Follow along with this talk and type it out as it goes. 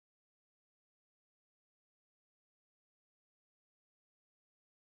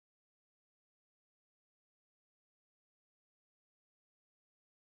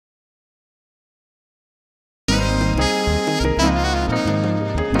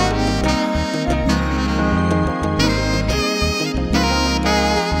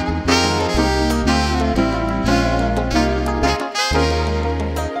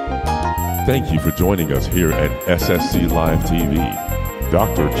Thank you for joining us here at SSC Live TV.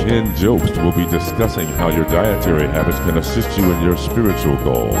 Dr. Ken Jobst will be discussing how your dietary habits can assist you in your spiritual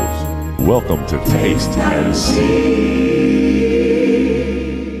goals. Welcome to Taste and See.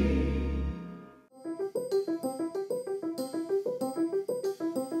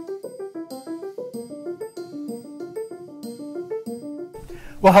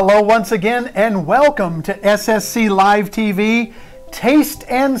 Well, hello once again, and welcome to SSC Live TV, Taste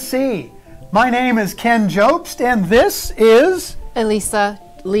and See. My name is Ken Jobst, and this is Elisa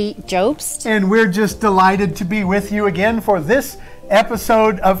Lee Jobst. And we're just delighted to be with you again for this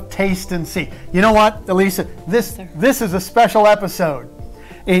episode of Taste and See. You know what, Elisa? This is a special episode.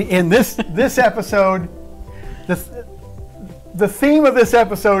 In this episode, the theme of this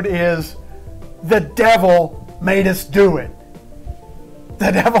episode is the devil made us do it.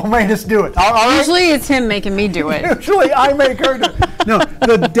 The devil made us do it. All right? Usually it's him making me do it. Usually I make her do it. No,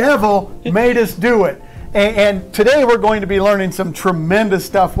 the devil made us do it. And today we're going to be learning some tremendous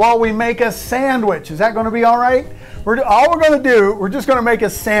stuff while we make a sandwich. Is that going to be all right? All we're going to do, we're just going to make a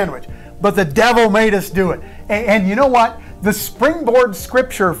sandwich. But the devil made us do it. And you know what? The springboard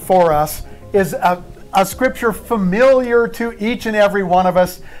scripture for us is a scripture familiar to each and every one of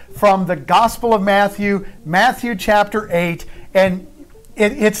us from the Gospel of Matthew, Matthew chapter 8. And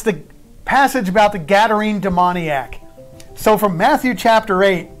it's the passage about the Gadarene demoniac. So from Matthew chapter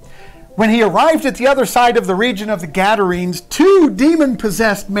 8, when he arrived at the other side of the region of the Gadarenes, two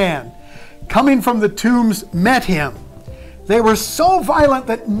demon-possessed men coming from the tombs met him. They were so violent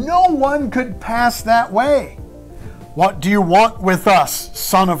that no one could pass that way. "What do you want with us,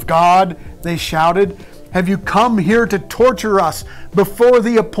 Son of God?" they shouted. "Have you come here to torture us before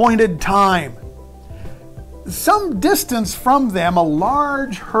the appointed time?" Some distance from them, a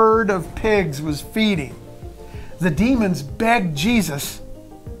large herd of pigs was feeding. The demons begged Jesus,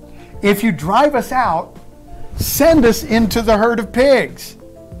 "If you drive us out, send us into the herd of pigs."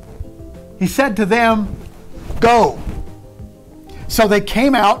 He said to them, "Go." So they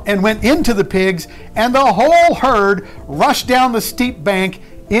came out and went into the pigs, and the whole herd rushed down the steep bank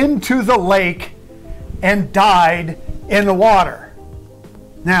into the lake and died in the water.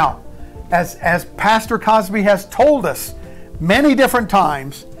 Now, as Pastor Cosby has told us many different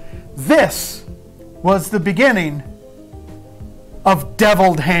times, this was the beginning of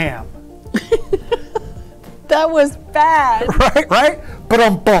deviled ham. That was bad. Right?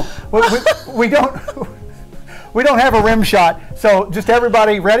 Ba-dum-bum. We don't have a rim shot, so just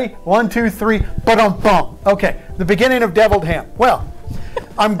everybody ready? 1, 2, 3, ba-dum-bum. Okay, the beginning of deviled ham. Well,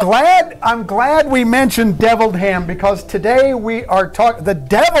 I'm glad we mentioned deviled ham, because today we are talking, the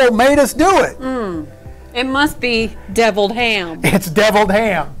devil made us do it. It must be deviled ham. It's deviled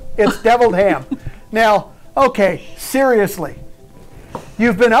ham. It's deviled ham. Now, okay, seriously.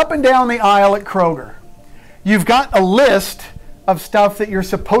 You've been up and down the aisle at Kroger. You've got a list of stuff that you're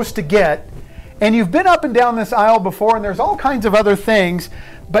supposed to get, and you've been up and down this aisle before, and there's all kinds of other things,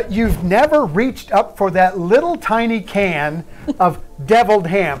 but you've never reached up for that little tiny can of deviled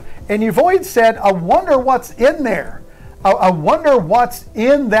ham. And you've always said, "I wonder what's in there. I wonder what's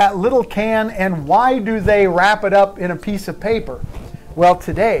in that little can, and why do they wrap it up in a piece of paper?" Well,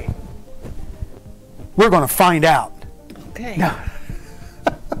 today, we're going to find out. Okay.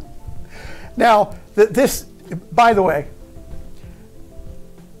 Now, this, by the way,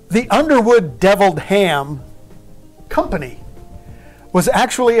 the Underwood Deviled Ham company was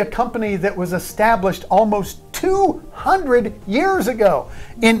actually a company that was established almost 200 years ago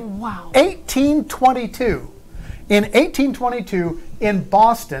in 1822. In 1822, in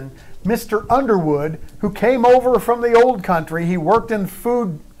Boston, Mr. Underwood, who came over from the old country, he worked in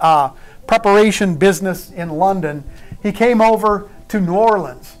food preparation business in London. He came over to New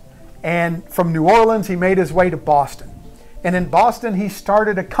Orleans, and from New Orleans he made his way to Boston. And in Boston he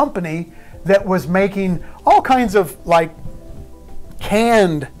started a company that was making all kinds of like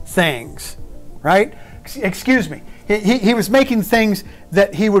canned things, right? Excuse me. He was making things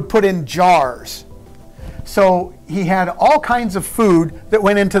that he would put in jars. So he had all kinds of food that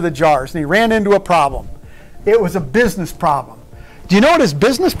went into the jars, and he ran into a problem. It was a business problem. Do you know what his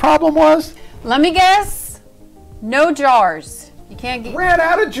business problem was? Let me guess. No jars. You can't get... Ran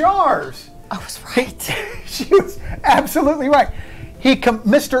out of jars. I was right. She was absolutely right.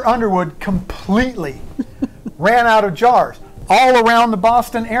 Mr. Underwood completely ran out of jars. All around the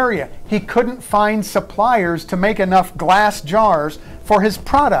Boston area, he couldn't find suppliers to make enough glass jars for his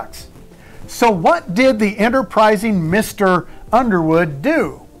products. So what did the enterprising Mr. Underwood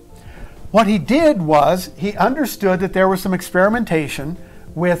do? What he did was he understood that there was some experimentation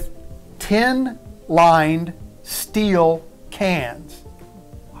with tin-lined steel cans.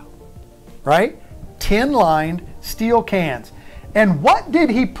 right? Tin-lined steel cans. And what did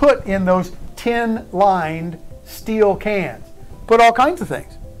he put in those tin-lined steel cans? Put all kinds of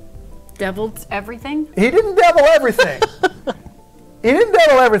things. Deviled everything? He didn't devil everything. He didn't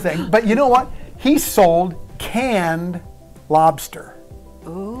devil everything. But you know what? He sold canned lobster.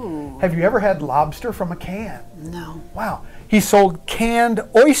 Ooh. Have you ever had lobster from a can? No. Wow. He sold canned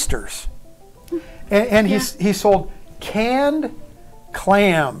oysters. And he sold canned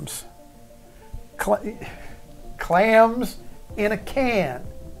clams. Clams in a can,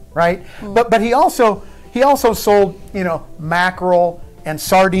 right? But he also sold, you know, mackerel and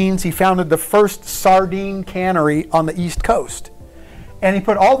sardines. He founded the first sardine cannery on the East Coast. And he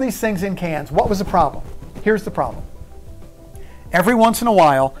put all these things in cans. What was the problem? Here's the problem. Every once in a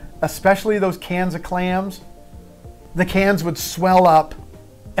while, especially those cans of clams, the cans would swell up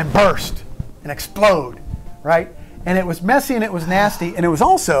and burst and explode, right? And it was messy and it was nasty, and it was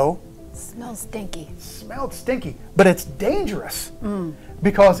also Smells stinky. smelled stinky. But it's dangerous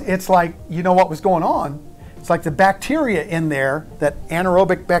because it's like, you know what was going on? It's like the bacteria in there, that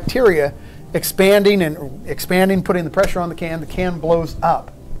anaerobic bacteria, expanding, putting the pressure on the can blows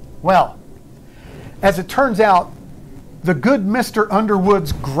up. Well, as it turns out, the good Mr.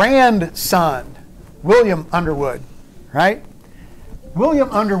 Underwood's grandson, William Underwood, right? William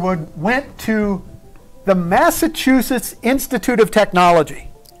Underwood went to the Massachusetts Institute of Technology.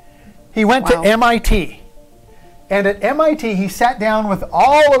 He went to MIT. And at MIT, he sat down with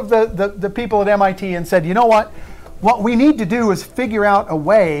all of the people at MIT and said, you know what? What we need to do is figure out a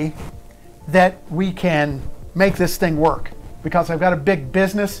way that we can make this thing work. Because I've got a big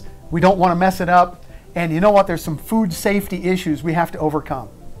business. We don't want to mess it up. And you know what? There's some food safety issues we have to overcome.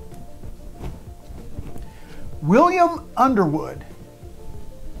 William Underwood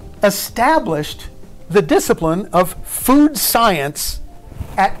established the discipline of food science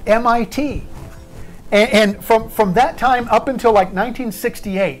at MIT. And from that time up until like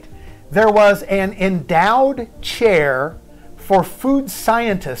 1968, there was an endowed chair for food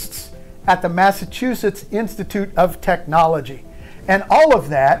scientists at the Massachusetts Institute of Technology. And all of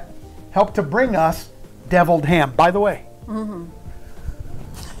that helped to bring us deviled ham. By the way,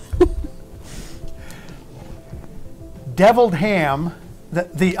 deviled ham,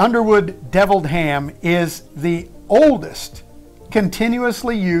 the Underwood Deviled Ham is the oldest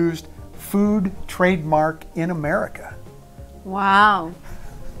continuously used food trademark in America. Wow.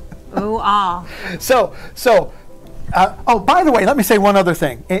 Ooh, ah. Oh, by the way, let me say one other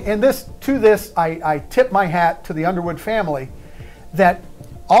thing. I tip my hat to the Underwood family that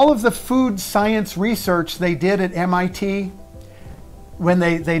all of the food science research they did at MIT, when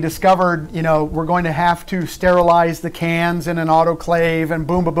they discovered, you know, we're going to have to sterilize the cans in an autoclave and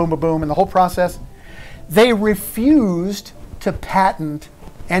boom, boom, boom, boom, and the whole process, they refused to patent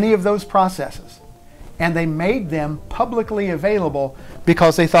any of those processes. And they made them publicly available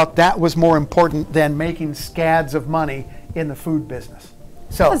because they thought that was more important than making scads of money in the food business.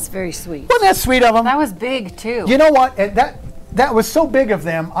 So That was very sweet. wasn't that sweet of them? That was big, too. You know what? That was so big of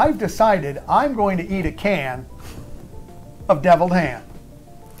them, I've decided I'm going to eat a can of deviled ham.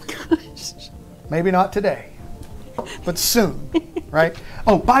 Maybe not today, but soon, right?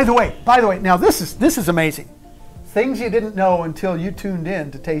 Oh, by the way, now this is amazing. Things you didn't know until you tuned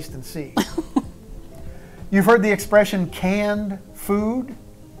in to Taste and See. You've heard the expression canned food?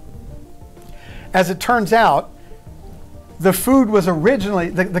 As it turns out, the food was originally,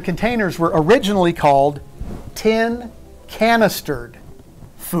 the containers were originally called tin canistered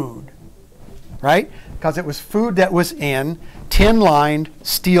food, right? Because it was food that was in tin-lined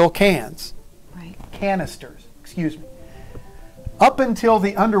steel cans. Right. Canisters, excuse me. Up until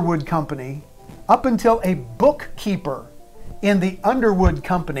the Underwood Company, up until a bookkeeper in the Underwood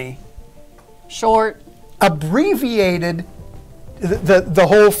Company Short. abbreviated the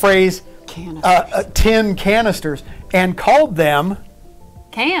whole phrase tin canisters and called them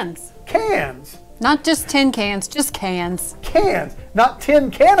Cans. cans. Not just tin cans, just cans. Cans, not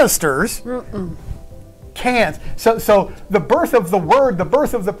tin canisters. Cans. So the birth of the word, the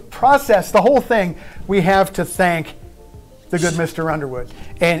birth of the process, the whole thing, we have to thank the good Mr. Underwood.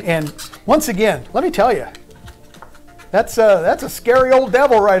 And once again, let me tell you, that's a scary old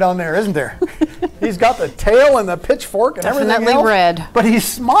devil right on there, isn't there? He's got the tail and the pitchfork and everything Definitely else, red. but he's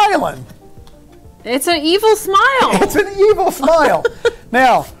smiling. It's an evil smile. It's an evil smile.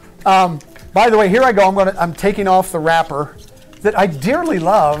 Now, by the way, here I go. I'm taking off the wrapper that I dearly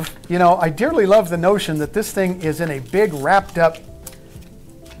love. You know, I dearly love the notion that this thing is in a big wrapped up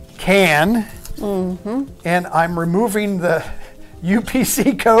can. And I'm removing the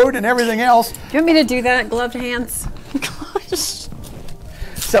UPC code and everything else. Do you want me to do that, gloved hands?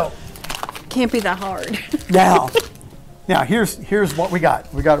 So, Can't be that hard. Now here's what we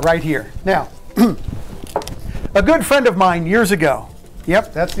got. We got it right here. Now, a good friend of mine years ago,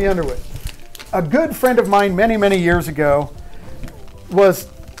 yep, that's the Underwood. A good friend of mine many, many years ago was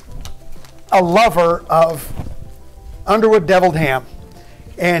a lover of Underwood Deviled Ham.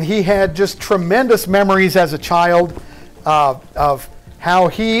 And he had just tremendous memories as a child of how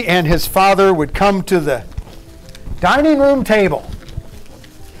he and his father would come to the dining room table.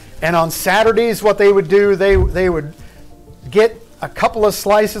 And on Saturdays, what they would do, they would get a couple of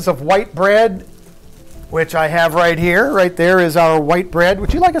slices of white bread, which I have right here. Right there is our white bread.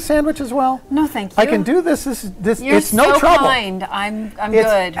 Would you like a sandwich as well? No, thank you. I can do this. You're it's no so trouble. kind. I'm It's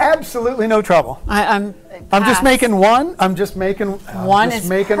good. absolutely no trouble. I'm just making one. I'm just making one. Is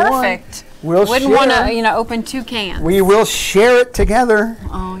perfect. We'll Wouldn't want to, open 2 cans. We will share it together.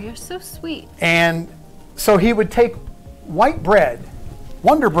 Oh, you're so sweet. And so he would take white bread,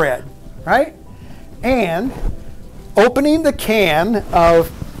 Wonder Bread, right? And opening the can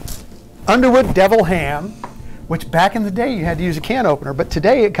of Underwood Deviled Ham, which back in the day you had to use a can opener, but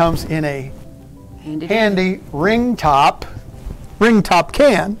today it comes in a handy ring top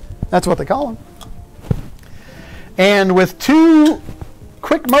can. That's what they call them. And with 2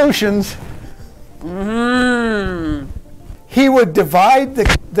 quick motions, he would divide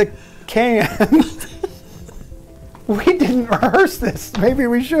the can. We didn't rehearse this. Maybe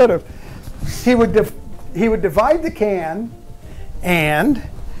we should have. He would divide the can and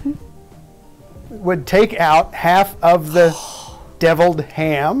would take out half of the deviled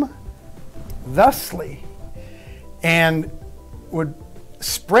ham thusly and would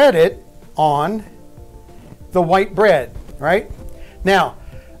spread it on the white bread, right? Now,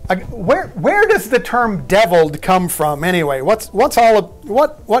 where does the term deviled come from anyway? What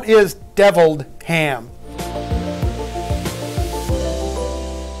is deviled ham?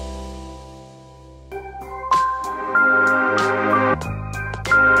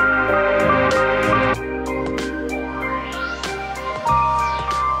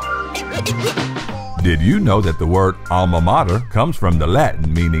 Did you know that the word alma mater comes from the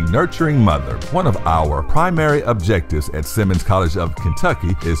Latin meaning nurturing mother? One of our primary objectives at Simmons College of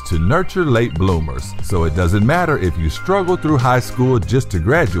Kentucky is to nurture late bloomers. So it doesn't matter if you struggle through high school just to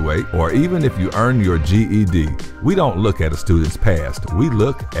graduate or even if you earn your GED. We don't look at a student's past, we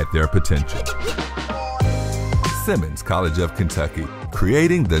look at their potential. Simmons College of Kentucky,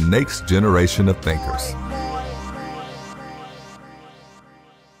 creating the next generation of thinkers.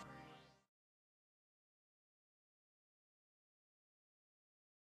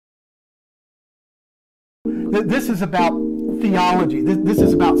 This is about theology. This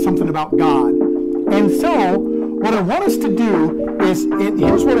is about something about God. And so, what I want us to do is,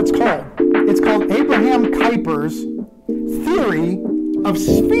 here's what it's called. It's called Abraham Kuyper's theory of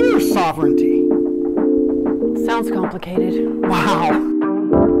sphere sovereignty. Sounds complicated. Wow.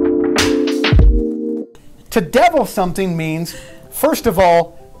 To devil something means, first of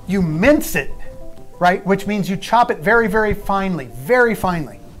all, you mince it, right? Which means you chop it very, very finely, very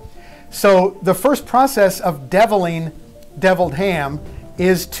finely. So the first process of deviling deviled ham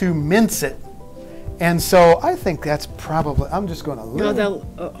is to mince it. And so I think that's probably, I'm just going to leave.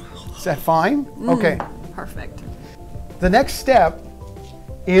 Is that fine? Okay. Perfect. The next step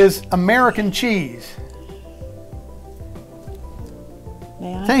is American cheese.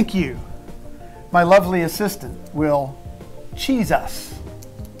 May I? Thank you. My lovely assistant will cheese us.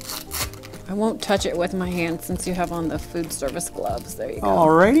 I won't touch it with my hand since you have on the food service gloves. There you go.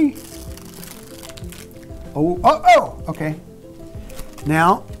 Alrighty. Oh, okay.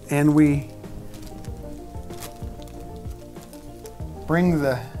 Now, and we bring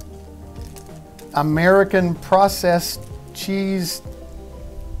the American processed cheese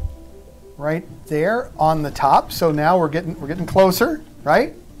right there on the top. So now we're getting closer,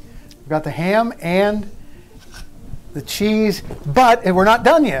 right? We've got the ham and the cheese, but we're not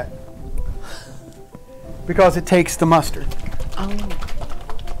done yet because it takes the mustard. Oh.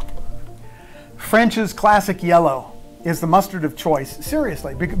 French's Classic Yellow is the mustard of choice,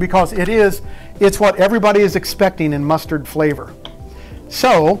 seriously, because it's what everybody is expecting in mustard flavor.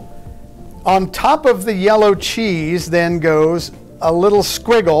 So, on top of the yellow cheese then goes a little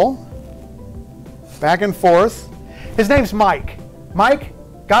squiggle, back and forth. His name's Mike. Mike,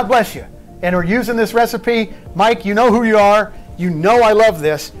 God bless you. And we're using this recipe. Mike, you know who you are. You know I love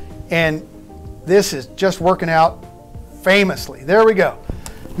this. And this is just working out famously. There we go.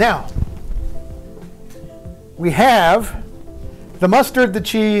 Now, we have the mustard, the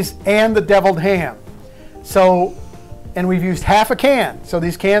cheese, and the deviled ham. So, and we've used half a can. So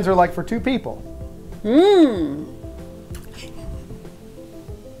these cans are like for 2 people.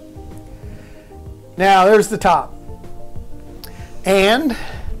 Now, there's the top. And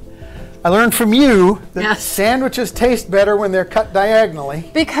I learned from you that Yes. sandwiches taste better when they're cut diagonally.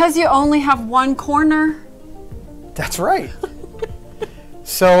 Because you only have one corner. That's right.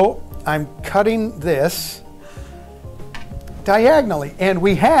 So I'm cutting this diagonally. And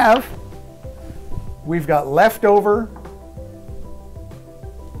we've got leftover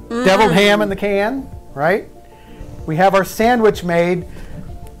deviled ham in the can, right? We have our sandwich made,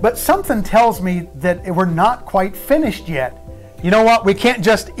 but something tells me that we're not quite finished yet. You know what? We can't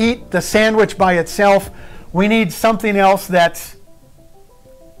just eat the sandwich by itself. We need something else that's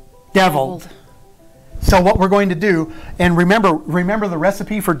deviled. So what we're going to do, and remember the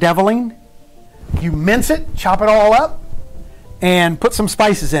recipe for deviling? You mince it, chop it all up, and put some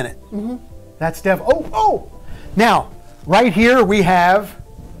spices in it. That's devil. Oh! Now, right here we have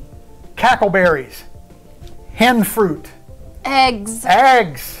cackleberries, hen fruit, Eggs.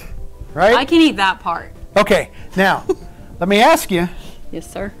 right? I can eat that part. Okay, now, let me ask you,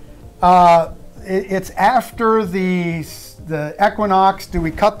 Yes, sir. it's after the equinox. Do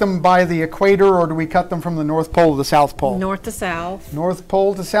we cut them by the equator, or do we cut them from the North Pole to the South Pole? North to south. North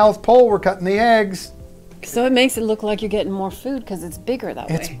Pole to South Pole, we're cutting the eggs. So it makes it look like you're getting more food because it's bigger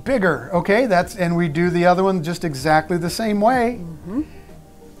that It's way. bigger, okay? And we do the other one just exactly the same way.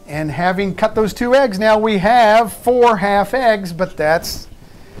 And having cut those 2 eggs, now we have 4 half eggs, but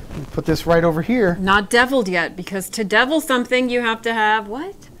put this right over here. Not deviled yet, because to devil something you have to have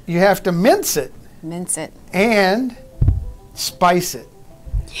what? You have to mince it Mince it. and spice it.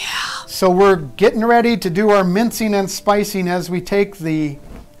 Yeah. So we're getting ready to do our mincing and spicing as we take the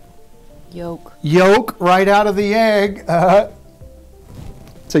yolk right out of the egg.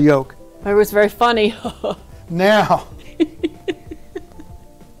 It's a yolk. It was very funny. Now,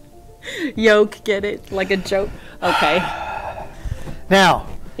 Yolk, get it? Like a joke. Okay. now,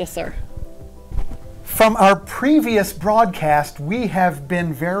 Yes, sir. from our previous broadcast, we have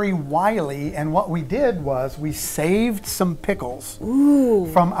been very wily, and what we did was we saved some pickles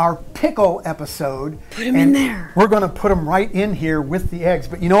from our pickle episode. Put 'em in there. We're going to put them right in here with the eggs.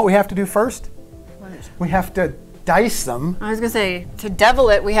 But you know what we have to do first? We have to dice them. I was going to say, to devil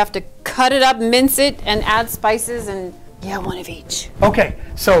it, we have to cut it up, mince it, and add spices, and one of each. Okay,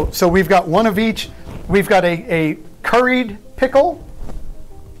 so we've got one of each. We've got a curried pickle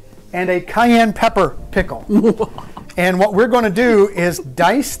and a cayenne pepper pickle. And what we're going to do is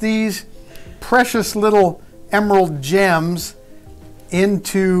dice these precious little emerald gems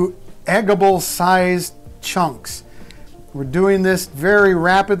into eggable sized chunks. We're doing this very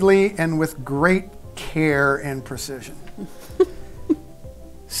rapidly and with great care and precision.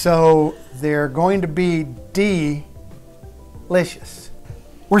 So they're going to be delicious.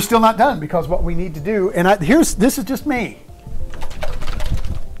 We're still not done, because what we need to do, and this is just me.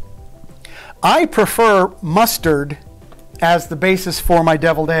 I prefer mustard as the basis for my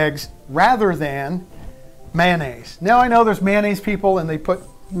deviled eggs rather than mayonnaise. Now I know there's mayonnaise people and they put...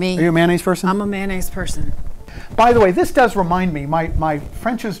 Me. Are you a mayonnaise person? I'm a mayonnaise person. By the way, this does remind me, my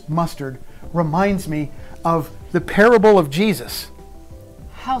French's mustard reminds me of the parable of Jesus.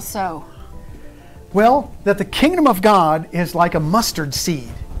 How so? Well, that the kingdom of God is like a mustard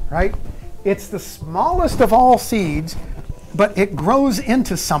seed, right? It's the smallest of all seeds, but it grows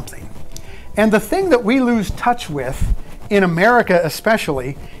into something. And the thing that we lose touch with, in America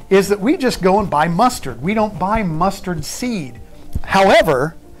especially, is that we just go and buy mustard. We don't buy mustard seed.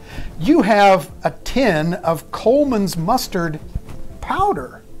 However, you have a tin of Coleman's mustard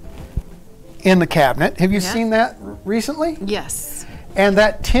powder in the cabinet. Have you seen that recently? Yes. And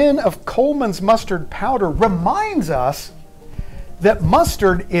that tin of Coleman's mustard powder reminds us that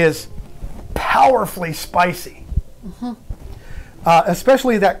mustard is powerfully spicy.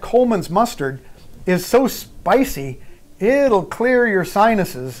 Especially that Coleman's mustard is so spicy, it'll clear your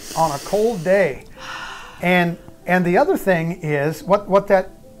sinuses on a cold day. And the other thing is, what that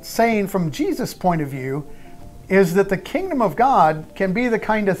saying from Jesus' point of view is that the kingdom of God can be the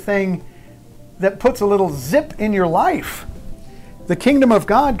kind of thing that puts a little zip in your life. The kingdom of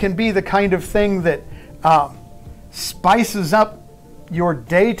God can be the kind of thing that spices up your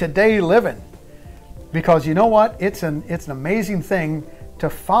day-to-day living. Because you know what? It's an amazing thing to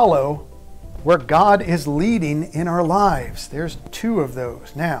follow where God is leading in our lives. There's 2 of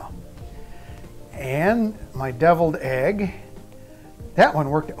those now. And my deviled egg. That one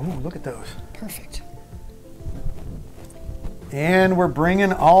worked. Oh, look at those. Perfect. And we're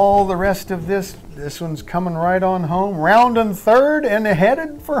bringing all the rest of this. This one's coming right on home. Round and third and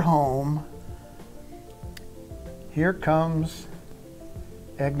headed for home. Here comes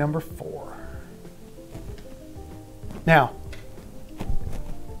egg number 4. Now,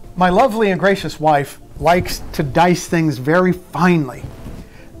 My lovely and gracious wife likes to dice things very finely.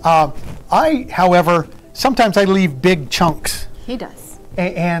 However, sometimes I leave big chunks. He does.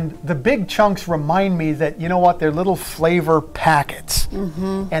 And the big chunks remind me that, you know what, they're little flavor packets.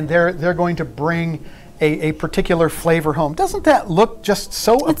 And they're going to bring a particular flavor home. Doesn't that look just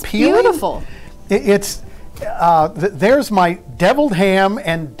so appealing? It's beautiful. There's my deviled ham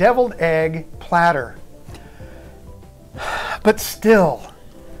and deviled egg platter. But still,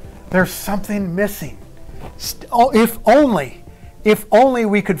 there's something missing. If only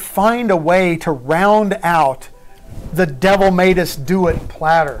we could find a way to round out the devil made us do it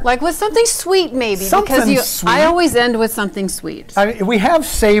platter. Like with something sweet, maybe. Something sweet. I always end with something sweet. I mean, we have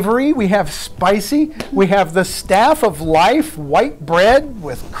savory, we have spicy, we have the staff of life, white bread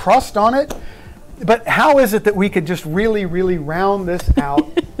with crust on it. But how is it that we could just really, really round this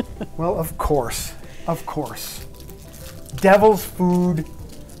out? Well, of course. Devil's food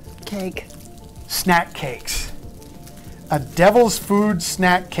Cake. snack cakes. A devil's food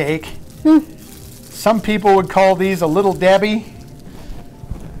snack cake. Some people would call these a Little Debbie.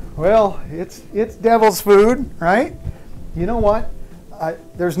 Well, it's devil's food, right? You know what?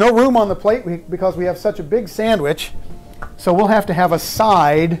 There's no room on the plate because we have such a big sandwich, so we'll have to have a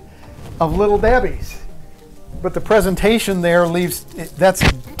side of Little Debbie's. But the presentation there leaves, that's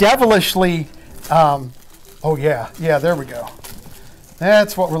devilishly, oh yeah, there we go.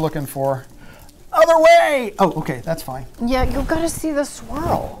 That's what we're looking for. Other way! Oh, okay, that's fine. Yeah, you've got to see the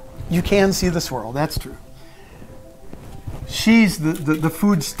swirl. You can see the swirl, that's true. She's the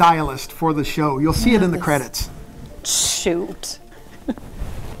food stylist for the show. You'll see it in the credits. Shoot.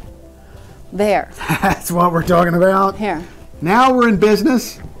 There. That's what we're talking about. Here. Now we're in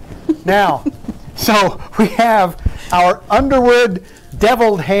business. Now, so we have our Underwood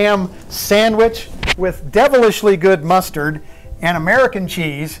Deviled Ham sandwich with devilishly good mustard and American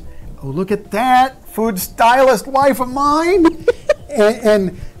cheese. Oh, look at that, food stylist wife of mine.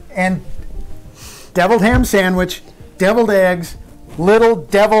 and deviled ham sandwich, deviled eggs, little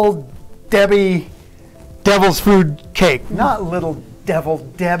deviled Debbie devil's food cake. Not little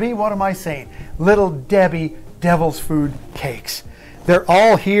deviled Debbie, what am I saying? Little Debbie devil's food cakes. They're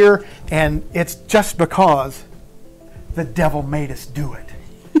all here, and it's just because the devil made us do it.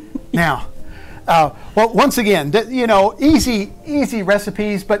 Now, well, once again, you know, easy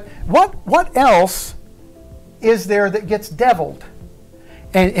recipes, but what else is there that gets deviled?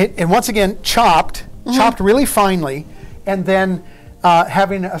 And once again, chopped really finely, and then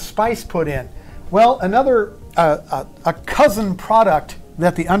having a spice put in. Well, another a cousin product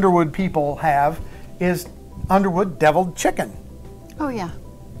that the Underwood people have is Underwood Deviled Chicken. Oh, yeah.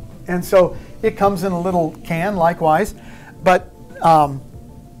 And so it comes in a little can likewise, but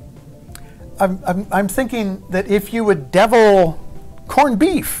I'm thinking that if you would devil corned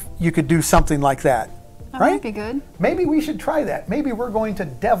beef, you could do something like that. That right? might be good. Maybe we should try that. Maybe we're going to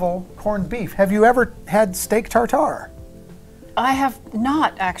devil corned beef. Have you ever had steak tartare? I have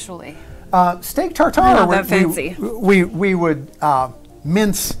not, actually. Steak tartare, Not that fancy. we would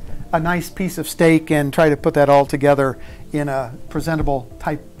mince a nice piece of steak and try to put that all together in a presentable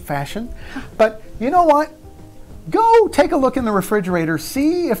type fashion. But you know what? Go take a look in the refrigerator,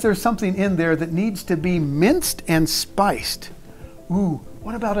 see if there's something in there that needs to be minced and spiced. Ooh,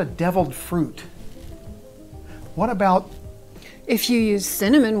 what about a deviled fruit? What about... If you use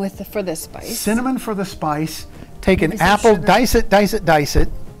cinnamon for the spice. Cinnamon for the spice. Take an Maybe some apple, sugar. dice it.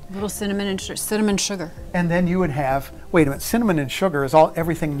 A little cinnamon and cinnamon sugar. And then you would have, wait a minute, cinnamon and sugar is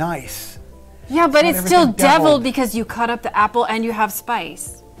everything nice. Yeah, but it's still everything deviled deviled. because you cut up the apple and you have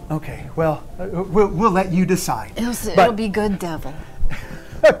spice. Okay, well, we'll let you decide. It'll be good devil.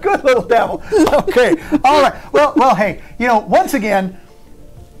 A good little devil. Okay, all right. Well, hey, you know, once again,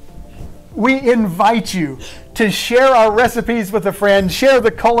 we invite you to share our recipes with a friend, share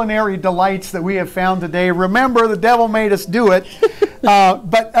the culinary delights that we have found today. Remember, the devil made us do it.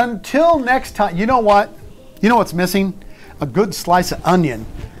 But until next time, you know what? You know what's missing? A good slice of onion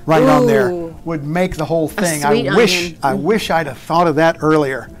right on there would make the whole thing. sweet onion. I wish I'd have thought of that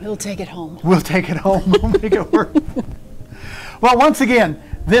earlier. We'll take it home. We'll take it home. We'll make it work. Well, once again,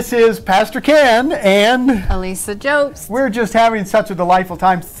 this is Pastor Ken and Elisa Jobst. we're just having such a delightful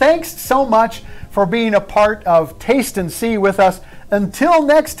time. Thanks so much for being a part of Taste and See with us. Until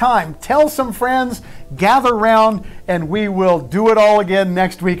next time, tell some friends, gather round, and we will do it all again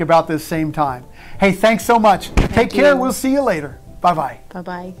next week about this same time. Hey, thanks so much. Take care. you. We'll see you later. Bye-bye.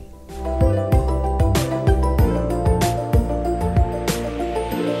 Bye-bye.